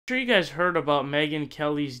Sure, you guys heard about Megyn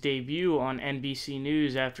Kelly's debut on NBC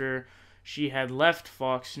News after she had left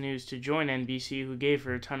Fox News to join NBC, who gave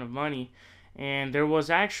her a ton of money. And there was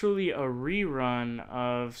actually a rerun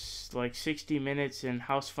of like 60 Minutes and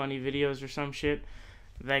House Funny Videos or some shit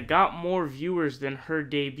that got more viewers than her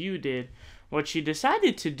debut did. What she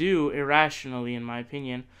decided to do, irrationally in my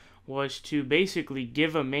opinion, was to basically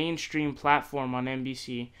give a mainstream platform on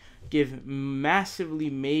NBC, give massively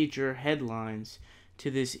major headlines to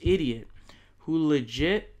this idiot who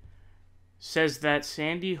legit says that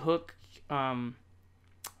Sandy Hook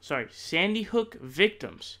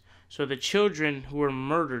victims, so the children who were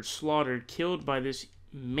murdered, slaughtered, killed by this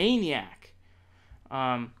maniac,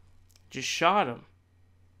 just shot them,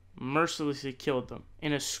 mercilessly killed them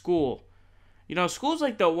in a school. You know, school's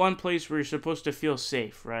like the one place where you're supposed to feel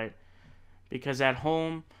safe, right? Because at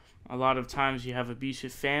home, a lot of times you have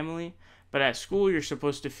abusive family, but at school you're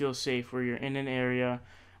supposed to feel safe, where you're in an area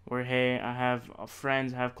where, hey, I have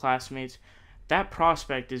friends, I have classmates. That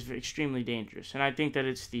prospect is extremely dangerous, and I think that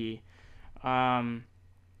it's the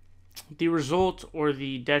result or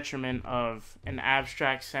the detriment of an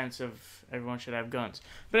abstract sense of everyone should have guns.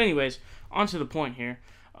 But anyways, on to the point here.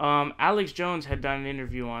 Alex Jones had done an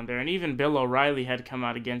interview on there, and even Bill O'Reilly had come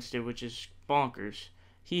out against it, which is bonkers.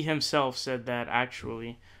 He himself said that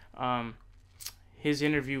actually his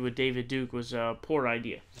interview with David Duke was a poor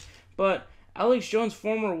idea. But Alex Jones'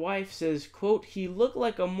 former wife says, quote, he looked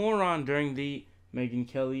like a moron during the Megyn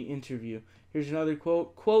Kelly interview. Here's another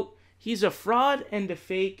quote, quote, he's a fraud and a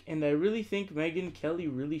fake, and I really think Megyn Kelly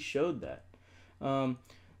really showed that.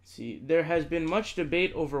 See, there has been much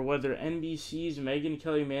debate over whether NBC's Megyn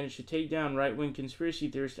Kelly managed to take down right-wing conspiracy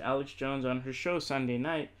theorist Alex Jones on her show Sunday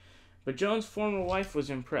night, but Jones' former wife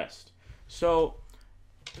was impressed. So,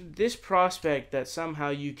 this prospect that somehow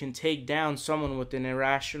you can take down someone with an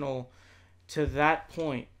irrational to that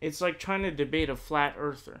point, it's like trying to debate a flat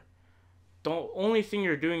earther. The only thing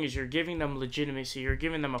you're doing is you're giving them legitimacy, you're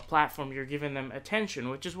giving them a platform, you're giving them attention,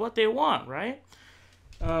 which is what they want, right?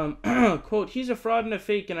 Quote, he's a fraud and a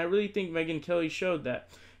fake, and I really think Megyn Kelly showed that.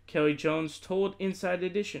 Kelly Jones told Inside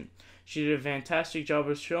Edition. She did a fantastic job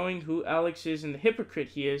of showing who Alex is and the hypocrite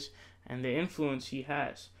he is and the influence he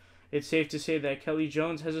has. It's safe to say that Kelly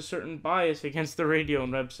Jones has a certain bias against the radio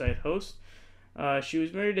and website host. She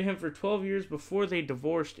was married to him for 12 years before they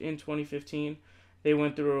divorced in 2015. They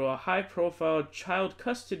went through a high-profile child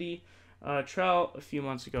custody trial a few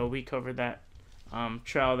months ago. We covered that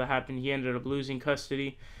trial that happened. He ended up losing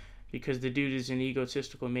custody because the dude is an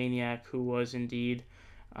egotistical maniac who was indeed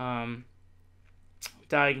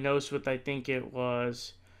diagnosed with, I think it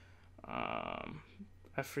was,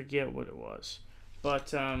 I forget what it was.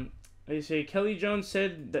 But they say Kelly Jones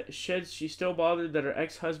said that she's still bothered that her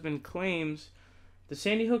ex-husband claims the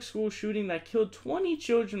Sandy Hook school shooting that killed 20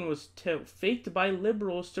 children was faked by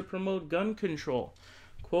liberals to promote gun control.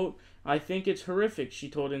 Quote, I think it's horrific, she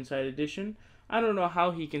told Inside Edition. I don't know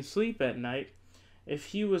how he can sleep at night if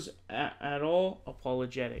he was at all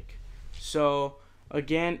apologetic. So,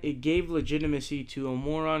 again, it gave legitimacy to a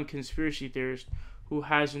moron conspiracy theorist who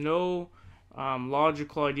has no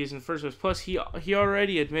logical ideas in the first place. Plus, he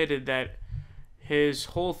already admitted that his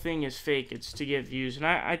whole thing is fake. It's to get views. And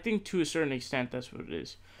I think to a certain extent that's what it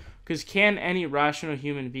is. Because can any rational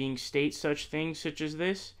human being state such things such as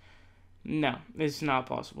this? No, it's not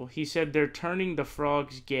possible. He said they're turning the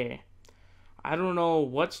frogs gay. I don't know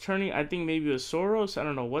what's turning. I think maybe it was Soros. I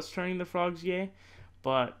don't know what's turning the frogs gay.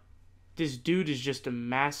 But this dude is just a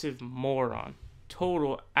massive moron.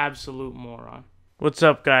 Total, absolute moron. What's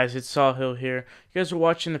up, guys? It's Sawhill here. You guys are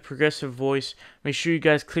watching The Progressive Voice. Make sure you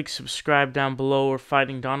guys click subscribe down below. We're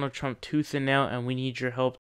fighting Donald Trump tooth and nail, and we need your help.